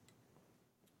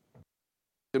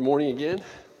Good morning again.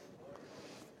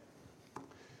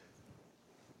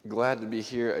 Glad to be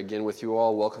here again with you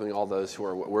all, welcoming all those who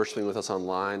are worshiping with us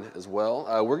online as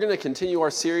well. We're going to continue our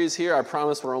series here. I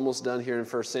promise we're almost done here in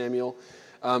 1 Samuel.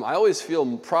 I always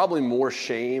feel probably more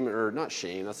shame, or not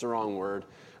shame, that's the wrong word,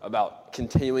 about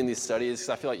continuing these studies because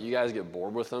I feel like you guys get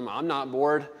bored with them. I'm not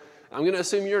bored. I'm going to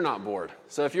assume you're not bored.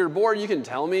 So if you're bored, you can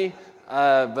tell me,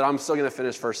 but I'm still going to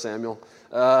finish 1 Samuel.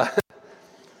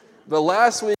 But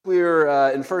last week we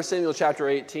were in 1 Samuel chapter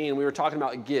 18. We were talking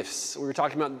about gifts.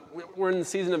 We're in the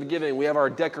season of giving. We have our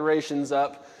decorations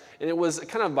up. And it was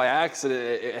kind of by accident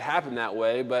it happened that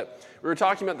way. But we were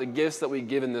talking about the gifts that we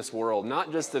give in this world.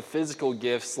 Not just the physical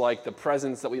gifts like the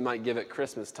presents that we might give at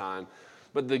Christmas time.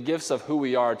 But the gifts of who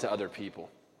we are to other people.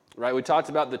 Right? We talked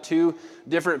about the two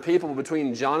different people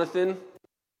between Jonathan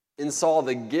and Saul.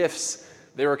 The gifts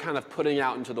they were kind of putting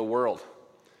out into the world.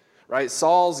 Right?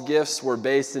 Saul's gifts were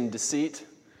based in deceit,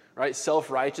 right?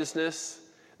 Self-righteousness.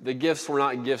 The gifts were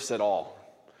not gifts at all,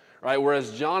 right?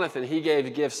 Whereas Jonathan, he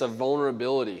gave gifts of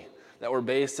vulnerability that were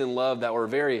based in love, that were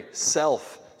very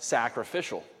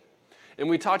self-sacrificial. And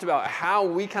we talked about how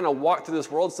we kind of walk through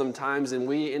this world sometimes and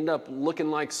we end up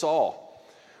looking like Saul.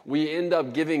 We end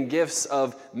up giving gifts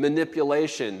of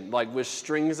manipulation, like with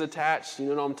strings attached. You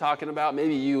know what I'm talking about?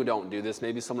 Maybe you don't do this.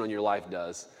 Maybe someone in your life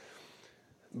does.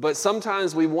 But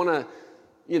sometimes we want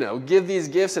to, give these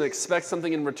gifts and expect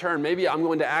something in return. Maybe I'm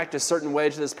going to act a certain way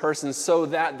to this person so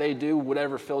that they do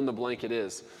whatever fill in the blank it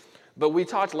is. But we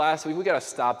talked last week, we got to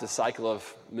stop the cycle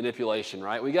of manipulation,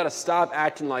 right? We got to stop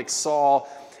acting like Saul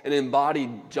and embody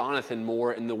Jonathan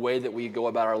more in the way that we go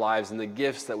about our lives and the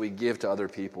gifts that we give to other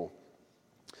people.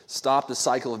 Stop the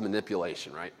cycle of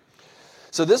manipulation, right?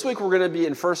 So this week we're going to be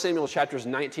in 1 Samuel chapters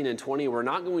 19 and 20. We're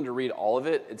not going to read all of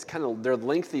it. They're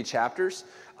lengthy chapters.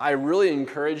 I really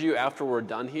encourage you after we're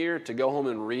done here to go home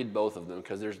and read both of them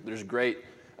because there's great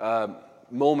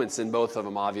moments in both of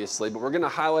them, obviously. But we're going to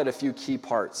highlight a few key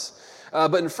parts.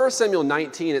 But in 1 Samuel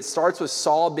 19, it starts with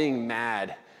Saul being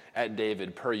mad at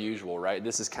David, per usual, right?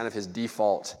 This is kind of his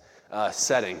default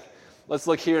setting. Let's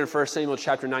look here in 1 Samuel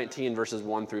chapter 19, verses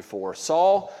 1 through 4.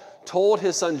 Saul told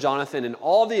his son Jonathan and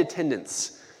all the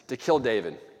attendants to kill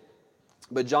David.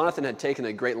 But Jonathan had taken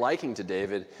a great liking to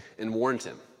David and warned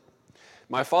him,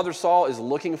 "My father Saul is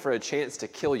looking for a chance to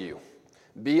kill you.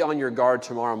 Be on your guard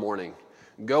tomorrow morning.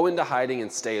 Go into hiding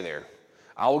and stay there.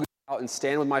 I will go out and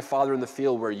stand with my father in the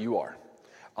field where you are.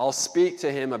 I'll speak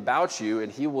to him about you,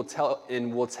 and he will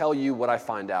tell you what I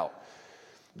find out."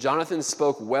 Jonathan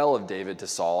spoke well of David to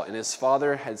Saul, and his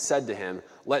father had said to him,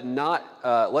 Let not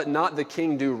the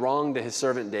king do wrong to his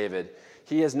servant David.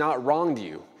 He has not wronged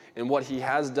you, and what he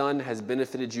has done has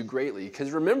benefited you greatly."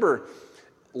 Because remember,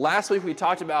 last week we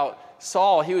talked about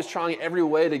Saul. He was trying every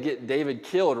way to get David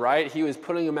killed, right? He was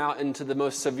putting him out into the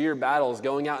most severe battles,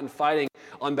 going out and fighting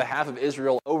on behalf of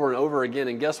Israel over and over again.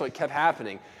 And guess what kept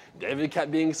happening? David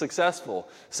kept being successful.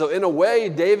 So in a way,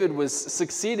 David was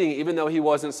succeeding even though he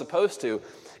wasn't supposed to.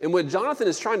 And what Jonathan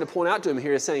is trying to point out to him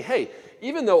here is saying, hey,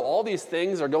 even though all these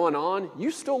things are going on,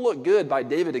 you still look good by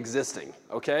David existing,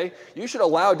 okay? You should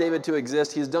allow David to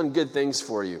exist. He's done good things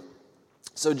for you.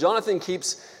 So Jonathan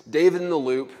keeps David in the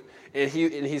loop, and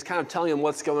he's kind of telling him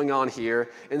what's going on here.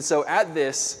 And so at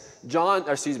this,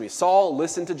 Saul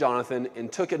listened to Jonathan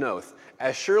and took an oath.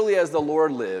 "As surely as the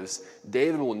Lord lives,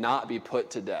 David will not be put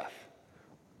to death."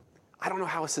 I don't know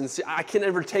how sincere. I can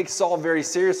never take Saul very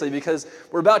seriously because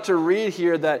we're about to read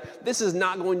here that this is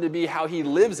not going to be how he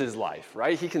lives his life,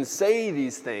 right? He can say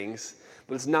these things,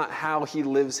 but it's not how he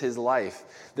lives his life.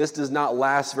 This does not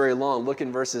last very long. Look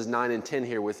in verses 9 and 10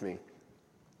 here with me.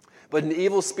 But an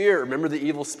evil spirit, remember the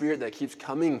evil spirit that keeps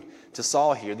coming to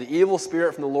Saul here. The evil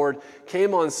spirit from the Lord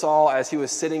came on Saul as he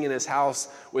was sitting in his house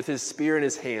with his spear in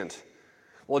his hand.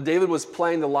 While David was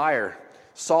playing the lyre,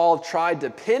 Saul tried to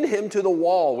pin him to the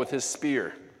wall with his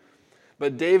spear,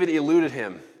 but David eluded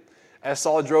him. As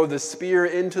Saul drove the spear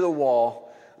into the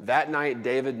wall, that night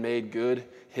David made good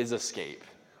his escape.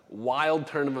 Wild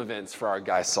turn of events for our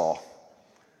guy Saul.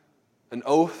 An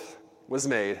oath was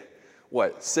made,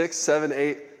 6, 7,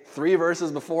 8, 3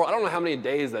 verses before? I don't know how many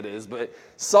days that is, but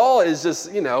Saul is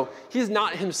just, he's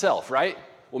not himself, right?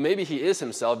 Well, maybe he is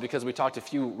himself because we talked a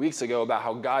few weeks ago about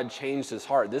how God changed his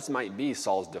heart. This might be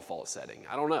Saul's default setting.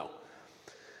 I don't know.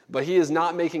 But he is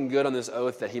not making good on this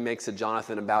oath that he makes to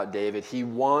Jonathan about David. He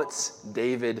wants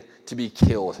David to be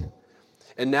killed.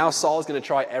 And now Saul is going to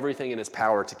try everything in his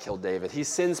power to kill David. He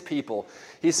sends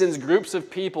groups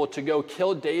of people to go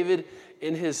kill David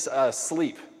in his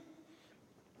sleep.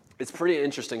 It's pretty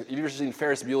interesting. Have you ever seen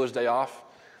Ferris Bueller's Day Off?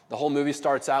 The whole movie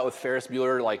starts out with Ferris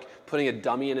Bueller putting a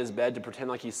dummy in his bed to pretend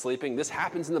like he's sleeping. This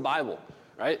happens in the Bible.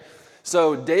 right?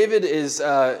 So David is,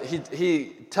 he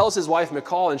tells his wife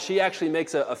Michal, and she actually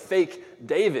makes a fake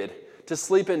David to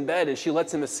sleep in bed, and she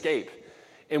lets him escape.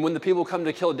 And when the people come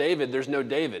to kill David, there's no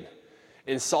David.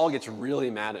 And Saul gets really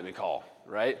mad at Michal,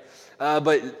 right?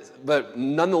 But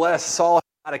nonetheless, Saul has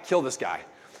got to kill this guy.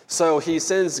 So he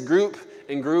sends group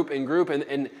and group and group,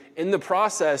 and in the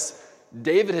process,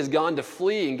 David has gone to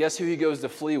flee, and guess who he goes to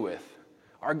flee with?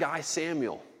 Our guy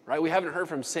Samuel. Right? We haven't heard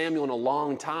from Samuel in a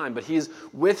long time, but he's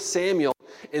with Samuel,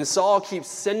 and Saul keeps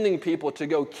sending people to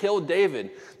go kill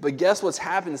David. But guess what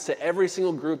happens to every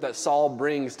single group that Saul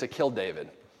brings to kill David?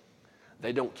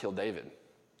 They don't kill David.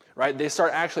 Right? They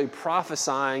start actually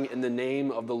prophesying in the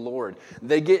name of the Lord.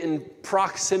 They get in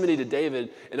proximity to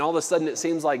David, and all of a sudden it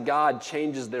seems like God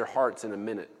changes their hearts in a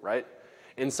minute, right?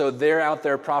 And so they're out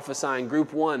there prophesying.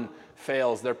 Group 1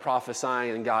 fails, they're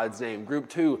prophesying in God's name. Group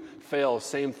 2 fails,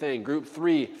 same thing. Group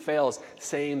 3 fails,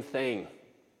 same thing.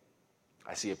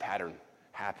 I see a pattern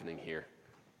happening here.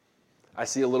 I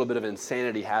see a little bit of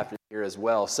insanity happening here as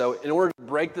well. So in order to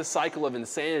break the cycle of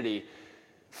insanity,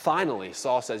 finally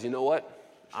Saul says, you know what?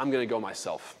 I'm going to go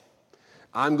myself.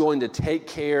 I'm going to take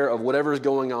care of whatever's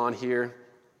going on here.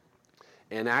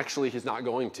 And actually, he's not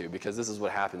going to, because this is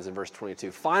what happens in verse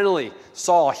 22. Finally,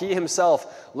 Saul, he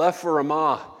himself, left for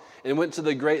Ramah and went to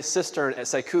the great cistern at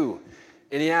Seku.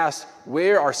 And he asked,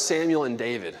 where are Samuel and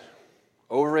David?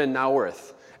 Over in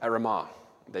Naworth at Ramah,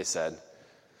 they said.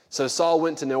 So Saul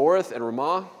went to Naworth and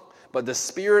Ramah, but the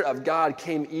Spirit of God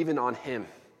came even on him.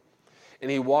 And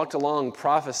he walked along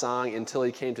prophesying until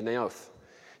he came to Naoth.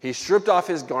 He stripped off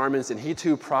his garments, and he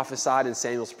too prophesied in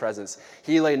Samuel's presence.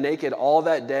 He lay naked all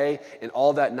that day and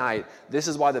all that night. This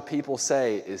is why the people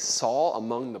say, is Saul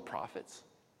among the prophets?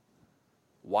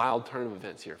 Wild turn of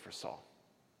events here for Saul.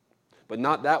 But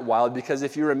not that wild, because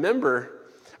if you remember,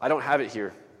 I don't have it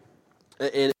here.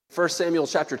 In 1 Samuel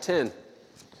chapter 10,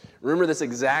 remember this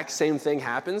exact same thing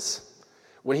happens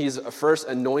when he's first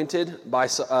anointed by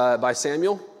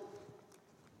Samuel?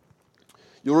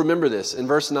 You'll remember this in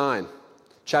verse 9.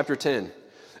 Chapter 10.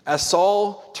 As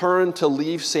Saul turned to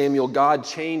leave Samuel, God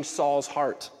changed Saul's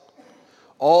heart.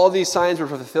 All these signs were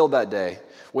fulfilled that day.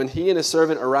 When he and his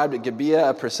servant arrived at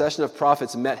Gibeah, a procession of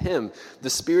prophets met him. The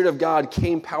Spirit of God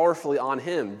came powerfully on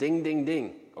him. Ding, ding,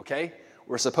 ding. Okay?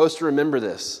 We're supposed to remember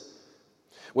this.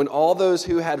 When all those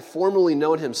who had formerly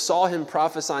known him saw him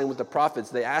prophesying with the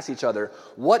prophets, they asked each other,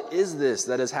 what is this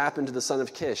that has happened to the son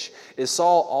of Kish? Is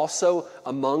Saul also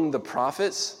among the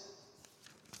prophets?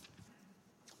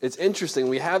 It's interesting.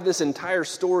 We have this entire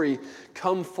story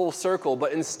come full circle,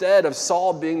 but instead of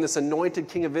Saul being this anointed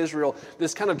king of Israel,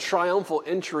 this kind of triumphal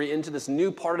entry into this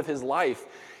new part of his life,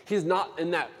 he's not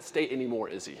in that state anymore,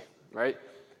 is he? Right?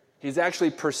 He's actually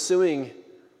pursuing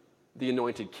the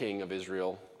anointed king of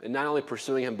Israel, and not only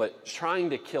pursuing him, but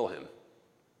trying to kill him.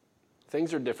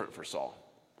 Things are different for Saul.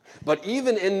 But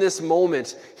even in this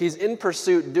moment, he's in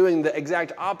pursuit doing the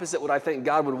exact opposite what I think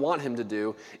God would want him to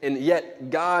do, and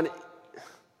yet God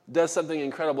does something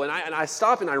incredible. And I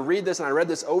stop and I read this, and I read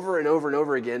this over and over and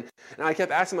over again, and I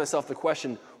kept asking myself the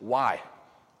question, why?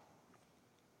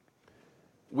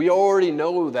 We already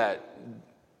know that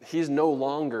he's no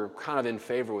longer kind of in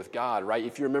favor with God, right?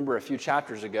 If you remember a few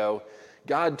chapters ago,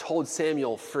 God told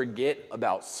Samuel, forget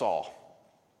about Saul.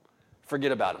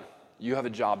 Forget about him. You have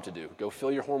a job to do. Go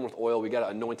fill your horn with oil. We got to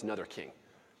anoint another king.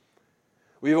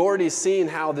 We've already seen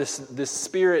how this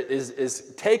spirit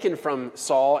is taken from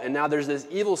Saul, and now there's this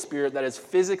evil spirit that is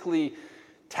physically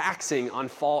taxing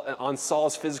on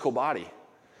Saul's physical body.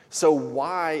 So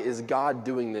why is God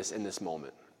doing this in this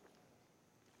moment?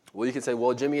 Well, you could say,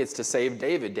 well, Jimmy, it's to save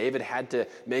David. David had to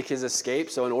make his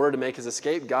escape, so in order to make his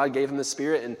escape, God gave him the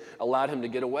Spirit and allowed him to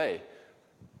get away.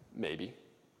 Maybe.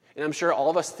 And I'm sure all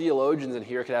of us theologians in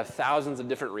here could have thousands of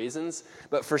different reasons,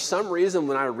 but for some reason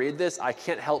when I read this, I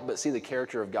can't help but see the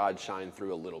character of God shine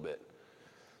through a little bit.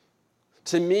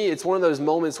 To me, it's one of those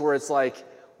moments where it's like,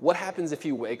 what happens if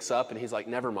he wakes up and he's like,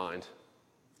 never mind.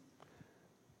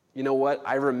 You know what?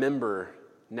 I remember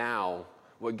now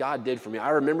what God did for me. I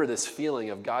remember this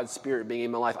feeling of God's Spirit being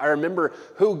in my life. I remember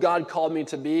who God called me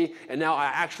to be, and now I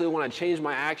actually want to change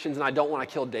my actions, and I don't want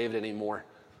to kill David anymore.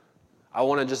 I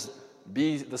want to just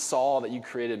be the Saul that you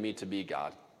created me to be,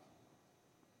 God.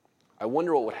 I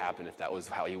wonder what would happen if that was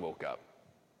how he woke up.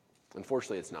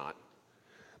 Unfortunately, it's not.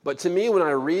 But to me, when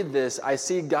I read this, I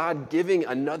see God giving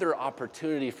another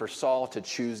opportunity for Saul to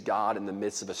choose God in the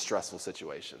midst of a stressful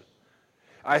situation.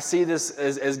 I see this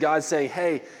as God saying,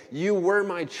 hey, you were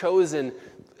my chosen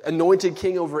anointed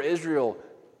king over Israel.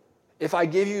 If I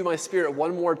give you my Spirit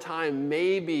one more time,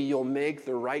 maybe you'll make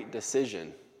the right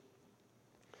decision.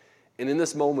 And in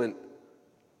this moment,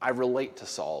 I relate to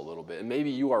Saul a little bit, and maybe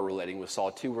you are relating with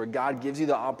Saul too, where God gives you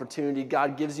the opportunity,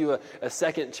 God gives you a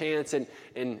second chance,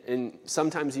 and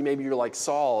sometimes maybe you're like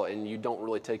Saul and you don't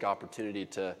really take opportunity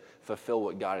to fulfill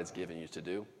what God has given you to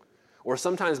do. Or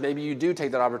sometimes maybe you do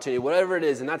take that opportunity, whatever it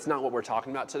is, and that's not what we're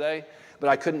talking about today, but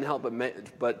I couldn't help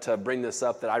but to bring this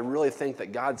up, that I really think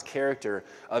that God's character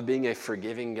of being a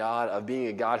forgiving God, of being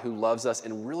a God who loves us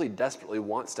and really desperately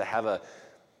wants to have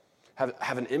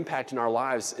an impact in our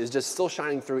lives is just still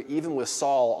shining through, even with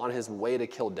Saul on his way to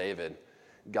kill David.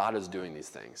 God is doing these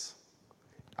things.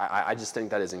 I just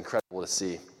think that is incredible to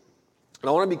see. And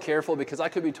I want to be careful because I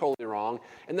could be totally wrong,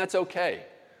 and that's okay.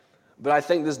 But I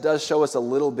think this does show us a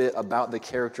little bit about the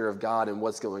character of God and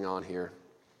what's going on here.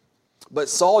 But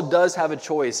Saul does have a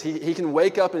choice. He can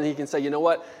wake up and he can say, you know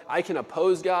what? I can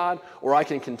oppose God, or I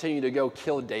can continue to go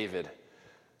kill David.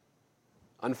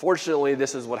 Unfortunately,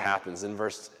 this is what happens in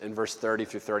verse 30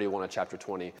 through 31 of chapter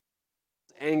 20.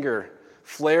 Anger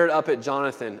flared up at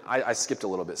Jonathan. I skipped a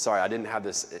little bit. Sorry, I didn't have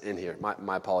this in here.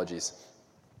 My apologies.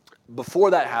 Before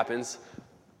that happens,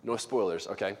 no spoilers,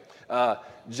 okay?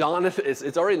 Jonathan,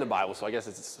 it's already in the Bible, so I guess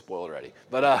it's spoiled already.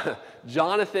 But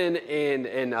Jonathan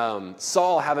and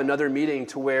Saul have another meeting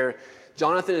to where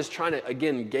Jonathan is trying to,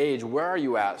 again, gauge, where are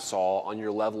you at, Saul, on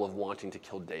your level of wanting to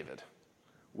kill David?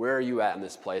 Where are you at in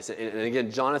this place? And again,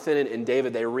 Jonathan and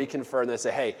David, they reconfirm. They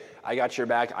say, hey, I got your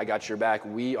back. I got your back.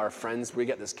 We are friends. We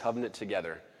get this covenant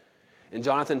together. And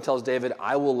Jonathan tells David,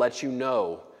 I will let you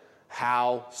know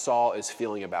how Saul is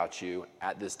feeling about you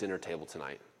at this dinner table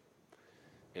tonight.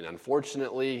 And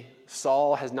unfortunately,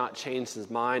 Saul has not changed his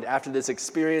mind. After this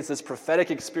experience, this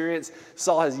prophetic experience,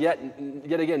 Saul has yet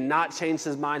again not changed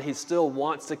his mind. He still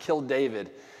wants to kill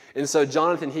David. And so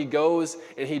Jonathan, he goes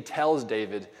and he tells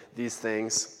David these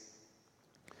things.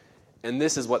 And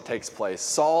this is what takes place.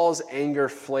 Saul's anger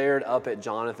flared up at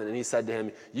Jonathan, and he said to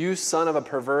him, you son of a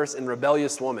perverse and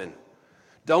rebellious woman,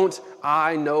 don't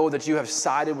I know that you have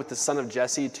sided with the son of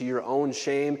Jesse to your own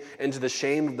shame and to the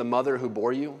shame of the mother who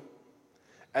bore you?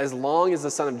 As long as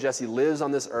the son of Jesse lives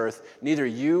on this earth, neither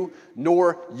you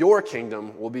nor your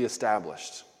kingdom will be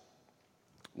established.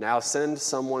 Now send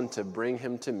someone to bring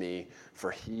him to me,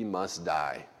 for he must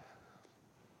die.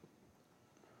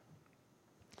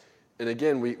 And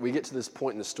again, we get to this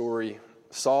point in the story.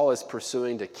 Saul is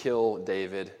pursuing to kill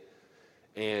David.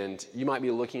 And you might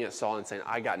be looking at Saul and saying,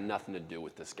 I got nothing to do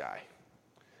with this guy.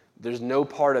 There's no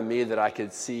part of me that I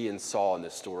could see in Saul in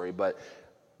this story. But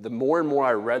the more and more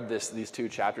I read these two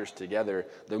chapters together,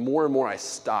 the more and more I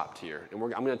stopped here. And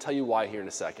I'm going to tell you why here in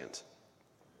a second.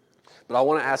 But I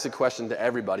want to ask a question to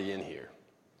everybody in here.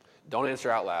 Don't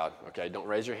answer out loud, okay? Don't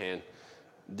raise your hand.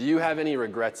 Do you have any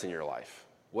regrets in your life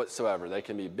whatsoever? They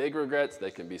can be big regrets.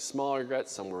 They can be small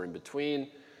regrets, somewhere in between.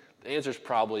 The answer is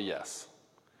probably yes,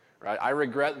 right? I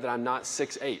regret that I'm not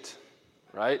 6'8",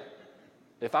 right?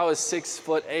 If I was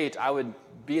 6'8", I would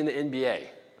be in the NBA.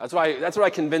 That's what I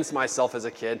convinced myself as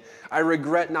a kid. I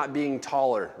regret not being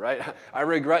taller, right? I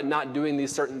regret not doing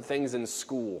these certain things in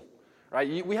school,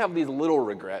 right? We have these little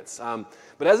regrets.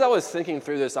 But as I was thinking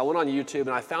through this, I went on YouTube and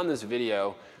I found this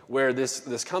video where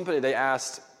this company, they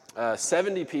asked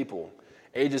 70 people,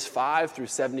 ages 5 through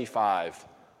 75,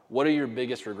 what are your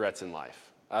biggest regrets in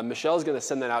life? Michelle's going to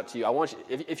send that out to you. I want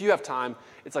you, if you have time,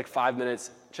 it's like 5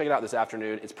 minutes. Check it out this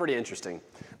afternoon. It's pretty interesting.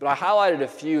 But I highlighted a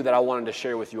few that I wanted to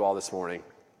share with you all this morning.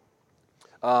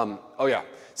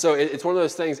 So it's one of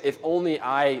those things, if only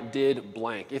I did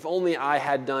blank, if only I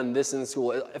had done this in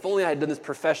school, if only I had done this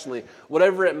professionally,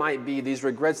 whatever it might be, these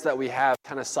regrets that we have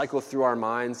kind of cycle through our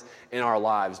minds and our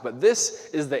lives. But this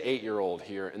is the 8-year-old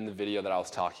here in the video that I was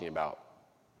talking about.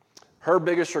 Her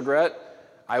biggest regret,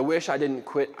 I wish I didn't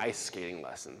quit ice skating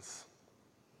lessons.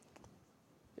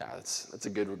 Yeah, that's a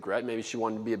good regret. Maybe she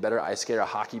wanted to be a better ice skater, a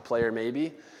hockey player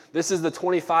maybe. This is the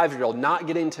 25-year-old, not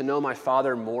getting to know my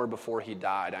father more before he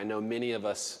died. I know many of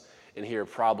us in here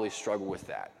probably struggle with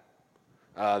that.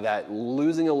 That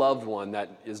losing a loved one that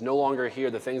is no longer here,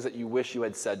 the things that you wish you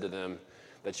had said to them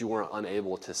that you weren't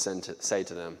unable to say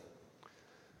to them.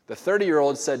 The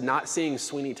 30-year-old said not seeing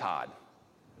Sweeney Todd.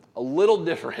 A little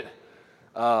different.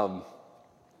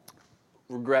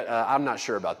 Regret, I'm not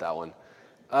sure about that one.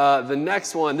 The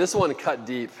next one, this one cut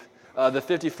deep. The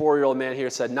 54-year-old man here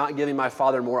said, not giving my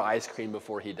father more ice cream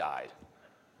before he died.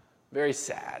 Very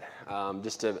sad,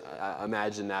 just to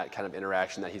imagine that kind of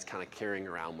interaction that he's kind of carrying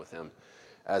around with him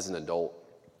as an adult.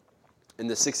 And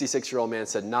the 66-year-old man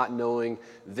said, not knowing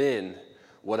then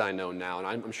what I know now. And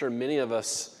I'm sure many of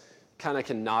us kind of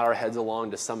can nod our heads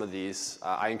along to some of these.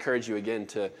 I encourage you again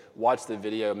to watch the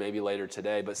video maybe later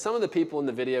today. But some of the people in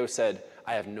the video said,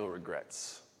 I have no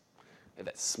regrets. They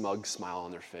have that smug smile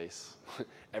on their face.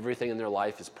 Everything in their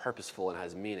life is purposeful and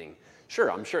has meaning.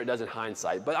 Sure, I'm sure it does in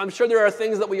hindsight, but I'm sure there are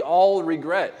things that we all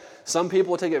regret. Some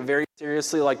people take it very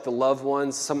seriously, like the loved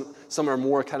ones. Some are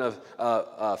more kind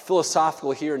of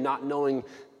philosophical here, not knowing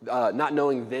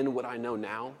then what I know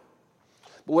now.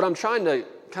 But what I'm trying to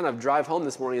kind of drive home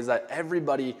this morning is that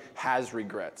everybody has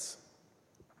regrets.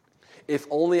 If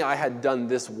only I had done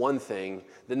this one thing,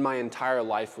 then my entire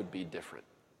life would be different.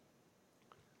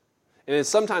 And it's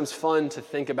sometimes fun to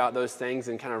think about those things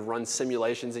and kind of run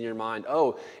simulations in your mind.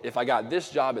 Oh, if I got this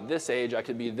job at this age, I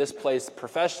could be this place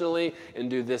professionally and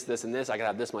do this, this, and this. I could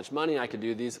have this much money. I could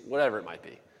do these, whatever it might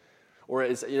be. Or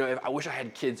it's, if I wish I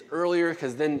had kids earlier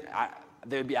because then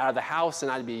they would be out of the house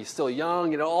and I'd be still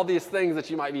young. All these things that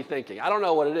you might be thinking. I don't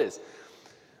know what it is.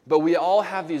 But we all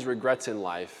have these regrets in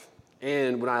life.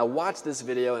 And when I watch this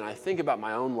video and I think about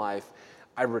my own life,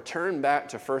 I return back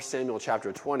to 1 Samuel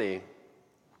chapter 20.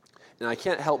 And I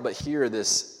can't help but hear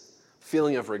this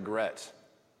feeling of regret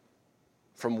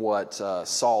from what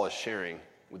Saul is sharing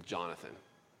with Jonathan.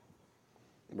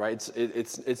 Right?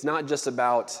 It's not just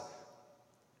about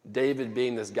David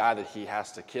being this guy that he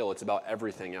has to kill. It's about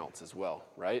everything else as well,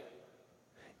 right?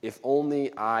 If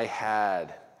only I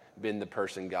had been the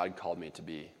person God called me to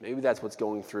be. Maybe that's what's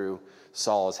going through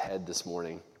Saul's head this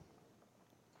morning.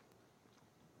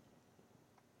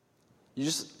 You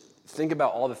just think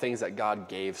about all the things that God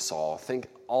gave Saul. Think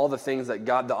all the things that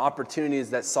the opportunities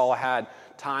that Saul had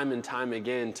time and time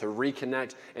again to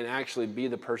reconnect and actually be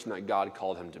the person that God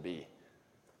called him to be.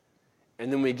 And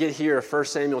then we get here, 1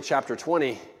 Samuel chapter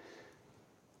 20,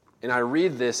 and I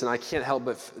read this and I can't help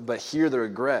but hear the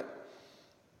regret.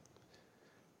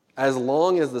 As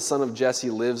long as the son of Jesse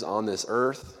lives on this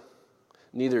earth,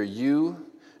 neither you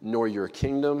nor your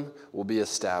kingdom will be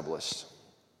established.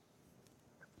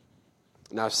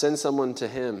 Now send someone to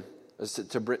him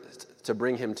to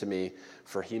bring him to me,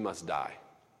 for he must die.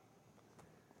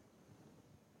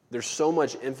 There's so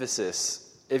much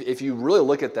emphasis. If you really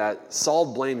look at that,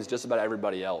 Saul blames just about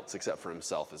everybody else except for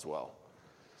himself as well.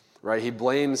 Right? He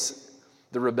blames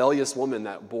the rebellious woman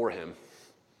that bore him.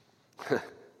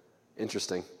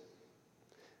 Interesting.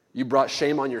 You brought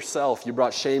shame on yourself. You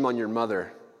brought shame on your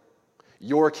mother.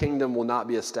 Your kingdom will not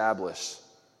be established.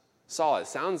 Saul, it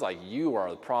sounds like you are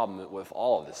the problem with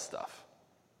all of this stuff.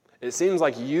 It seems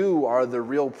like you are the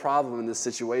real problem in this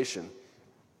situation.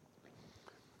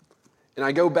 And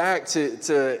I go back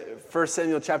to 1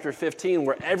 Samuel chapter 15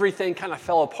 where everything kind of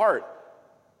fell apart.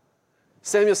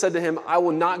 Samuel said to him, I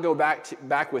will not go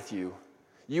back with you.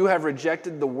 You have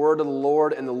rejected the word of the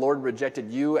Lord, and the Lord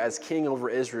rejected you as king over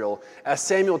Israel. As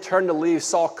Samuel turned to leave,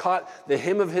 Saul caught the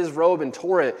hem of his robe and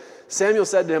tore it. Samuel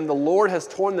said to him, the Lord has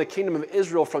torn the kingdom of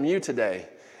Israel from you today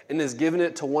and has given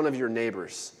it to one of your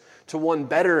neighbors, to one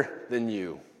better than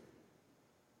you.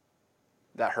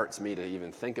 That hurts me to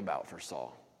even think about for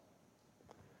Saul.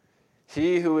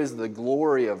 He who is the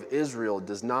glory of Israel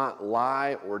does not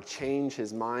lie or change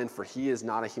his mind, for he is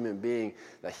not a human being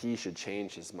that he should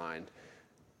change his mind.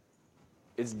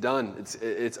 It's done.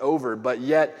 It's over. But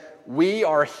yet we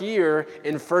are here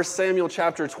in 1 Samuel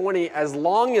chapter 20 as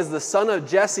long as the son of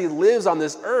Jesse lives on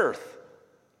this earth.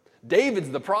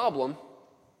 David's the problem,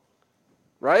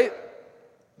 right?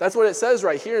 That's what it says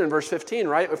right here in verse 15,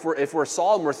 right? If we're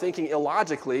Saul and we're thinking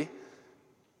illogically,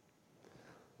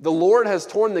 the Lord has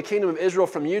torn the kingdom of Israel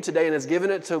from you today and has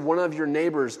given it to one of your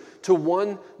neighbors, to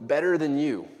one better than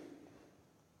you.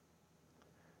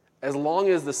 As long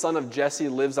as the son of Jesse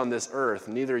lives on this earth,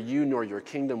 neither you nor your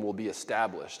kingdom will be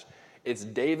established. It's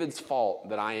David's fault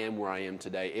that I am where I am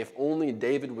today. If only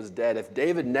David was dead, if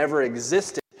David never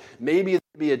existed, maybe there'd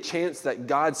be a chance that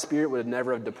God's Spirit would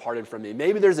never have departed from me.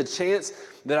 Maybe there's a chance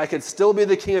that I could still be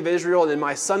the king of Israel and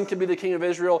my son could be the king of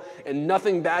Israel and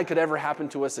nothing bad could ever happen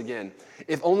to us again.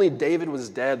 If only David was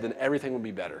dead, then everything would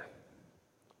be better.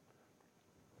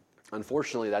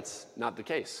 Unfortunately, that's not the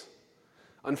case.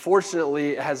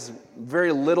 Unfortunately, it has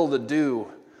very little to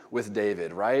do with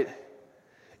David, right?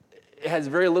 It has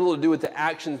very little to do with the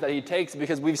actions that he takes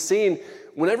because we've seen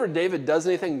whenever David does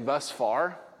anything thus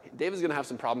far, David's going to have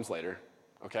some problems later,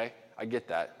 okay? I get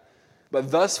that. But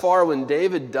thus far, when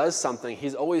David does something,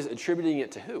 he's always attributing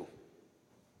it to who?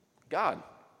 God.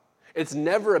 It's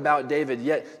never about David,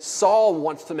 yet Saul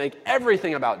wants to make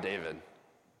everything about David.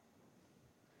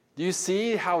 Do you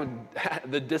see how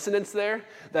the dissonance there?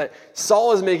 That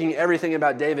Saul is making everything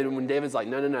about David, and when David's like,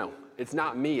 no, it's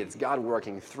not me, it's God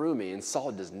working through me, and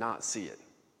Saul does not see it.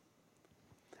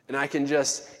 And I can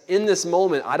just, in this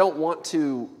moment, I don't want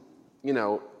to,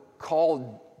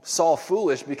 call Saul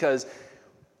foolish because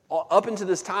up until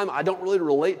this time, I don't really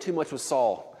relate too much with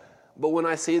Saul. But when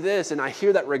I see this and I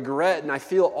hear that regret and I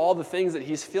feel all the things that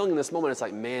he's feeling in this moment, it's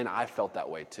like, man, I felt that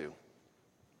way too.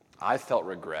 I felt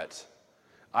regret.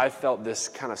 I felt this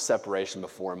kind of separation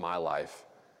before in my life.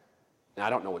 And I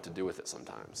don't know what to do with it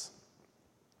sometimes.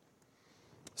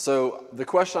 So the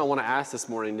question I want to ask this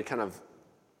morning to kind of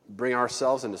bring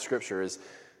ourselves into Scripture is,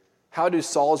 how do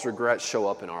Saul's regrets show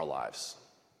up in our lives?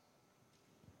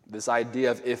 This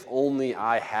idea of, if only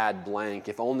I had blank,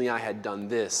 if only I had done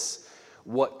this,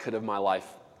 what could have my life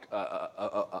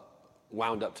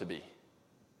wound up to be?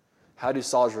 How do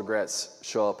Saul's regrets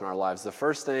show up in our lives? The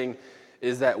first thing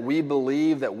is that we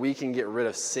believe that we can get rid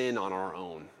of sin on our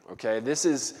own, okay? This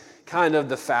is kind of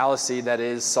the fallacy that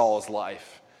is Saul's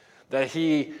life, that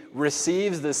he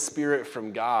receives the Spirit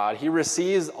from God. He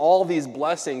receives all these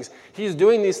blessings. He's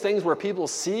doing these things where people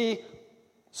see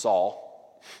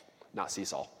Saul, not see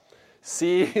Saul,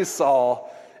 see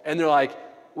Saul, and they're like,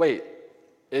 wait,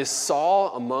 is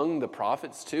Saul among the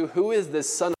prophets too? Who is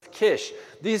this son of Kish?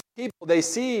 These people, they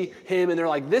see him and they're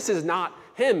like, this is not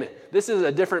him. This is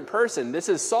a different person. This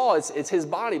is Saul. It's his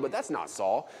body, but that's not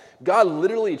Saul. God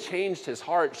literally changed his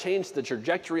heart, changed the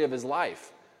trajectory of his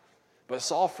life. But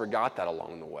Saul forgot that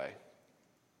along the way.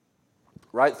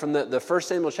 Right? From the 1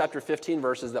 Samuel chapter 15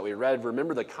 verses that we read,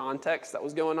 remember the context that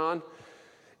was going on?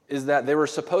 Is that they were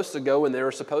supposed to go and they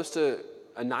were supposed to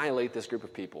annihilate this group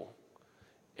of people.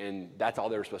 And that's all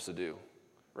they were supposed to do,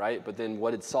 right? But then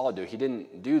what did Saul do? He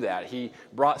didn't do that. He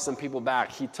brought some people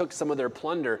back. He took some of their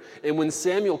plunder. And when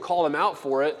Samuel called him out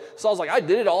for it, Saul's like, I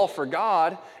did it all for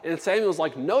God. And Samuel's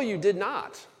like, no, you did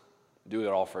not do it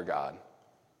all for God.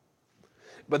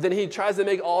 But then he tries to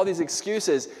make all these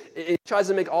excuses. He tries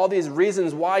to make all these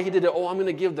reasons why he did it. Oh, I'm going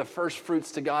to give the first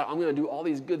fruits to God. I'm going to do all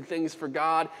these good things for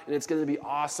God, and it's going to be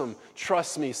awesome.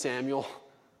 Trust me, Samuel.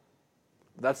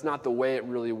 That's not the way it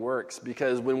really works,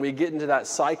 because when we get into that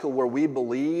cycle where we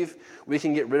believe we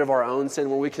can get rid of our own sin,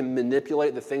 where we can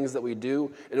manipulate the things that we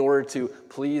do in order to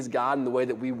please God in the way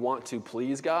that we want to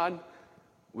please God,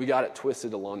 we got it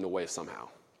twisted along the way somehow.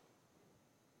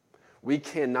 We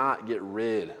cannot get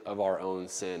rid of our own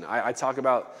sin. I talk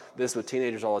about this with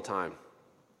teenagers all the time.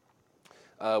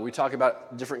 We talk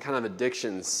about different kind of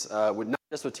addictions, not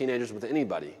just with teenagers, with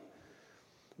anybody.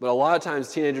 But a lot of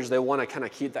times teenagers, they want to kind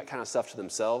of keep that kind of stuff to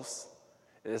themselves.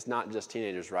 And it's not just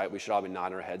teenagers, right? We should all be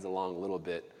nodding our heads along a little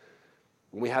bit.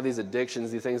 When we have these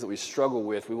addictions, these things that we struggle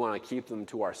with, we want to keep them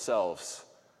to ourselves.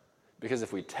 Because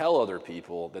if we tell other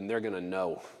people, then they're going to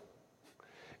know.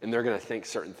 And they're going to think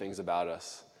certain things about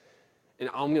us. And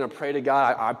I'm going to pray to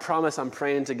God. I promise I'm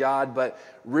praying to God, but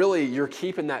really you're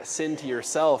keeping that sin to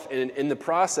yourself. And in the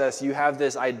process, you have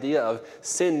this idea of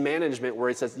sin management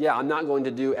where it says, yeah, I'm not going to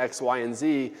do X, Y, and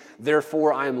Z.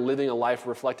 Therefore, I am living a life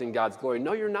reflecting God's glory.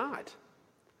 No, you're not.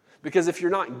 Because if you're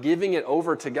not giving it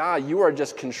over to God, you are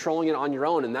just controlling it on your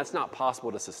own, and that's not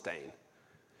possible to sustain.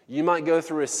 You might go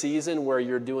through a season where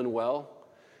you're doing well,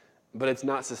 but it's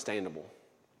not sustainable.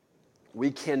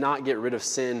 We cannot get rid of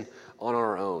sin on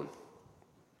our own.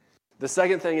 The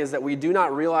second thing is that we do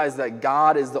not realize that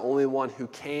God is the only one who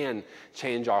can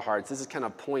change our hearts. This is kind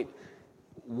of point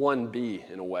 1B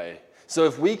in a way. So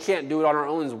if we can't do it on our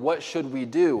own, what should we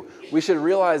do? We should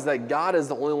realize that God is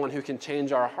the only one who can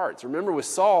change our hearts. Remember with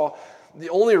Saul, the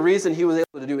only reason he was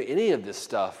able to do any of this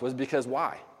stuff was because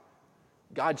why?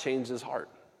 God changed his heart.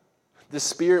 The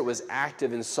Spirit was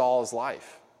active in Saul's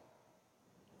life.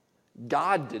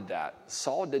 God did that.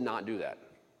 Saul did not do that.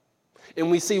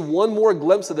 And we see one more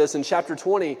glimpse of this in chapter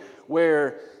 20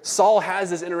 where Saul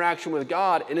has this interaction with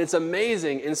God, and it's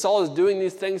amazing. And Saul is doing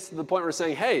these things to the point where we're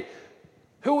saying, hey,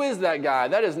 who is that guy?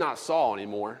 That is not Saul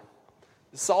anymore.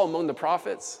 Is Saul among the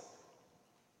prophets?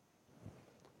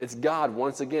 It's God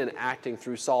once again acting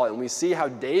through Saul. And we see how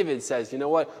David says, you know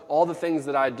what? All the things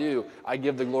that I do, I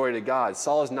give the glory to God.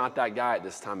 Saul is not that guy at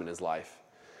this time in his life.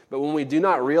 But when we do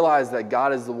not realize that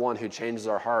God is the one who changes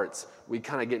our hearts, we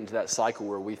kind of get into that cycle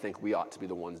where we think we ought to be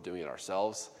the ones doing it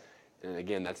ourselves. And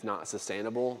again, that's not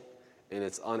sustainable, and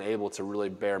it's unable to really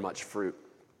bear much fruit.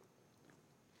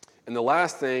 And the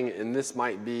last thing, and this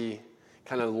might be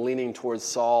kind of leaning towards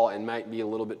Saul and might be a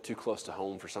little bit too close to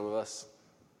home for some of us,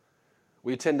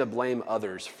 we tend to blame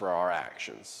others for our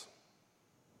actions.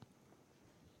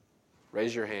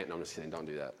 Raise your hand. No, I'm just kidding. Don't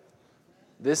do that.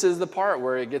 This is the part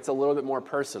where it gets a little bit more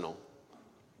personal.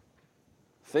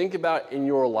 Think about in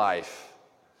your life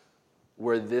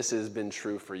where this has been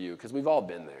true for you, because we've all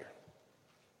been there.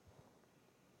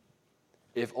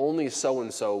 If only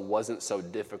so-and-so wasn't so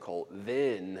difficult,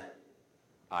 then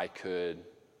I could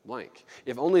blank.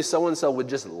 If only so-and-so would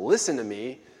just listen to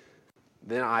me,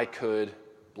 then I could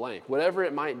blank. Whatever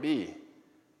it might be.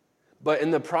 But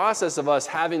in the process of us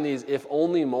having these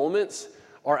if-only moments,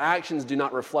 our actions do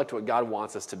not reflect what God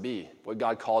wants us to be, what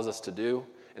God calls us to do,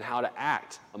 and how to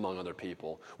act among other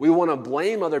people. We want to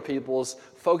blame other people's,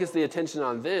 focus the attention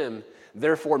on them,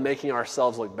 therefore making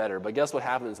ourselves look better. But guess what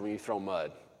happens when you throw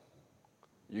mud?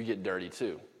 You get dirty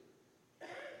too.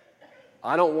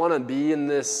 I don't want to be in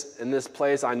this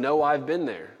place. I know I've been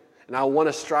there, and I want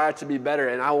to strive to be better,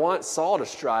 and I want Saul to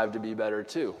strive to be better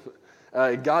too.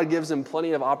 God gives him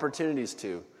plenty of opportunities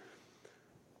to.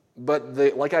 But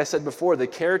like I said before, the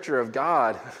character of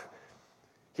God,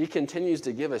 he continues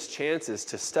to give us chances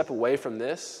to step away from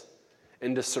this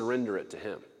and to surrender it to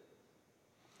him.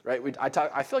 Right?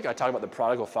 I feel like I talk about the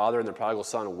prodigal father and the prodigal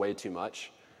son way too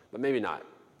much, but maybe not.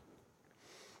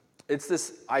 It's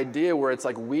this idea where it's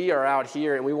like we are out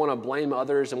here and we want to blame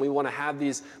others and we want to have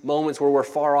these moments where we're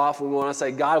far off and we want to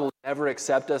say God will never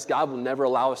accept us, God will never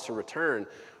allow us to return.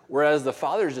 Whereas the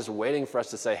Father is just waiting for us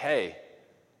to say, hey,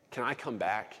 can I come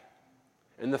back?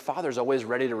 And the Father's always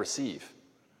ready to receive.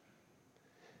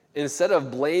 Instead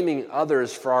of blaming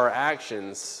others for our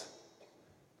actions,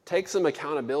 take some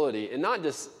accountability and not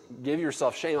just give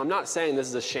yourself shame. I'm not saying this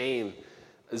is a shame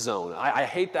zone. I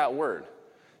hate that word.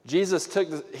 Jesus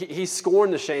he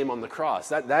scorned the shame on the cross.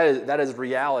 That is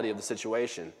reality of the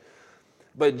situation.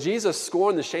 But Jesus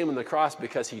scorned the shame on the cross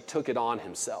because he took it on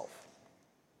himself.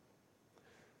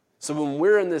 So when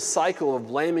we're in this cycle of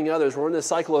blaming others, we're in this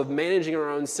cycle of managing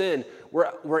our own sin,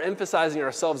 we're emphasizing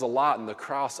ourselves a lot and the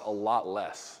cross a lot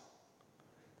less.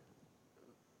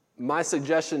 My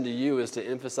suggestion to you is to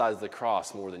emphasize the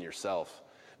cross more than yourself.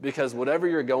 Because whatever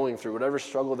you're going through, whatever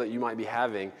struggle that you might be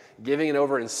having, giving it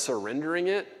over and surrendering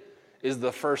it is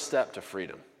the first step to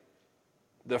freedom.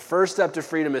 The first step to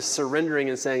freedom is surrendering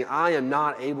and saying, I am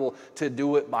not able to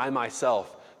do it by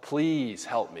myself. Please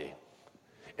help me.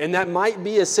 And that might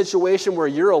be a situation where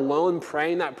you're alone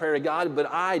praying that prayer to God, but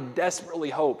I desperately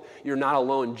hope you're not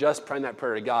alone just praying that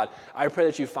prayer to God. I pray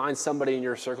that you find somebody in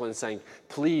your circle and saying,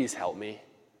 please help me,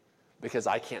 because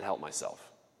I can't help myself.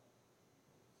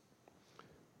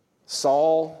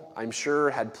 Saul, I'm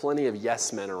sure, had plenty of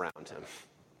yes men around him.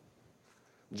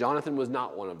 Jonathan was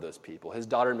not one of those people. His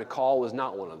daughter Michal was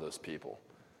not one of those people.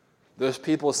 Those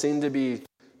people seemed to be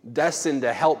destined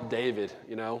to help David,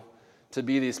 to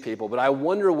be these people. But I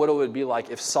wonder what it would be like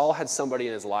if Saul had somebody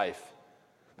in his life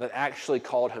that actually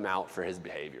called him out for his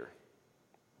behavior.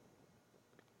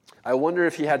 I wonder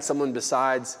if he had someone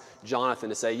besides Jonathan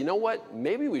to say, you know what,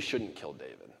 maybe we shouldn't kill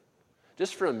David.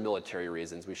 Just for military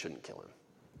reasons, we shouldn't kill him.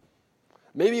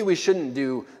 Maybe we shouldn't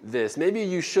do this. Maybe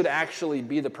you should actually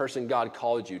be the person God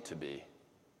called you to be.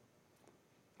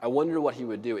 I wonder what he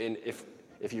would do. And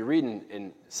if you read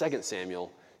in 2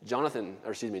 Samuel,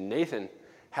 Nathan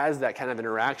has that kind of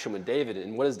interaction with David.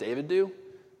 And what does David do?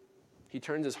 He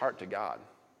turns his heart to God.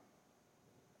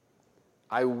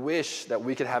 I wish that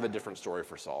we could have a different story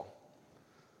for Saul.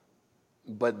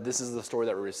 But this is the story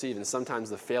that we receive. And sometimes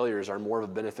the failures are more of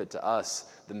a benefit to us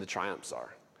than the triumphs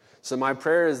are. So my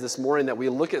prayer is this morning that we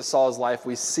look at Saul's life,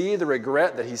 we see the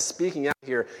regret that he's speaking out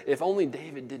here. If only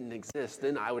David didn't exist,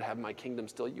 then I would have my kingdom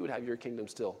still. You would have your kingdom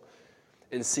still.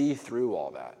 And see through all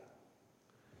that.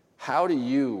 How do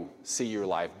you see your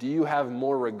life? Do you have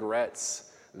more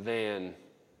regrets than,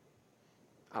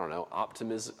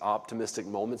 optimistic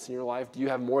moments in your life? Do you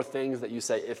have more things that you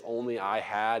say, if only I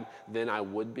had, then I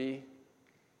would be?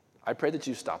 I pray that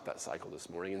you stop that cycle this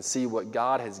morning and see what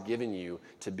God has given you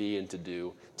to be and to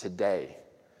do today.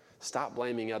 Stop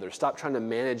blaming others. Stop trying to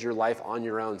manage your life on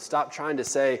your own. Stop trying to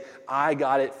say, I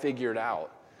got it figured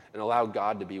out, and allow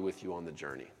God to be with you on the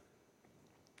journey.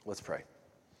 Let's pray.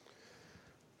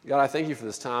 God, I thank you for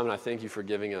this time, and I thank you for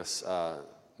giving us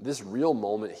this real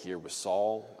moment here with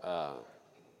Saul.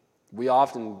 We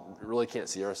often really can't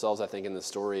see ourselves, I think, in this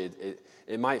story.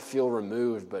 It might feel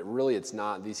removed, but really it's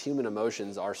not. These human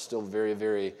emotions are still very,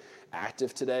 very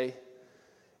active today.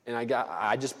 And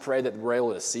I just pray that we're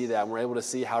able to see that, and we're able to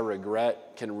see how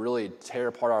regret can really tear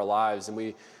apart our lives. And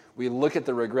we look at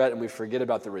the regret and we forget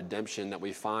about the redemption that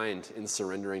we find in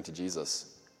surrendering to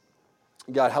Jesus.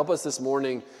 God, help us this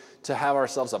morning to have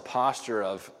ourselves a posture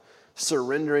of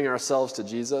surrendering ourselves to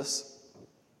Jesus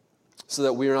so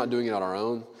that we are not doing it on our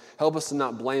own. Help us to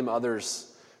not blame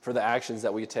others for the actions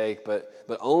that we take, but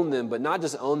own them, but not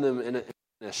just own them in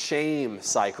a shame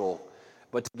cycle,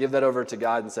 but to give that over to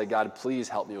God and say, God, please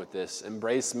help me with this.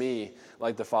 Embrace me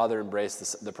like the Father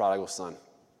embraced the prodigal son.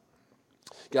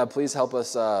 God, please help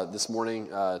us this morning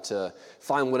to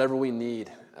find whatever we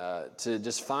need, to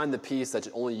just find the peace that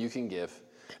only you can give.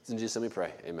 It's in Jesus' name we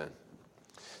pray. Amen.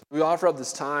 We offer up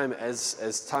this time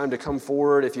as time to come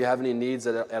forward if you have any needs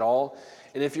at all.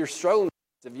 And if you're struggling,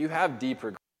 if you have deep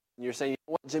regret, and you're saying, you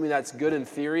know what, Jimmy, that's good in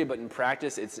theory, but in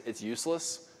practice, it's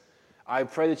useless, I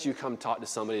pray that you come talk to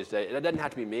somebody today. It doesn't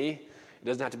have to be me. It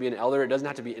doesn't have to be an elder. It doesn't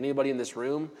have to be anybody in this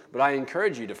room. But I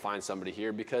encourage you to find somebody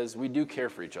here because we do care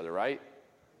for each other, right?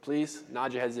 Please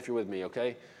nod your heads if you're with me,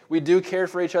 okay? We do care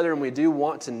for each other, and we do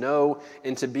want to know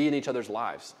and to be in each other's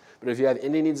lives. But if you have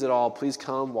any needs at all, please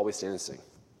come while we stand and sing.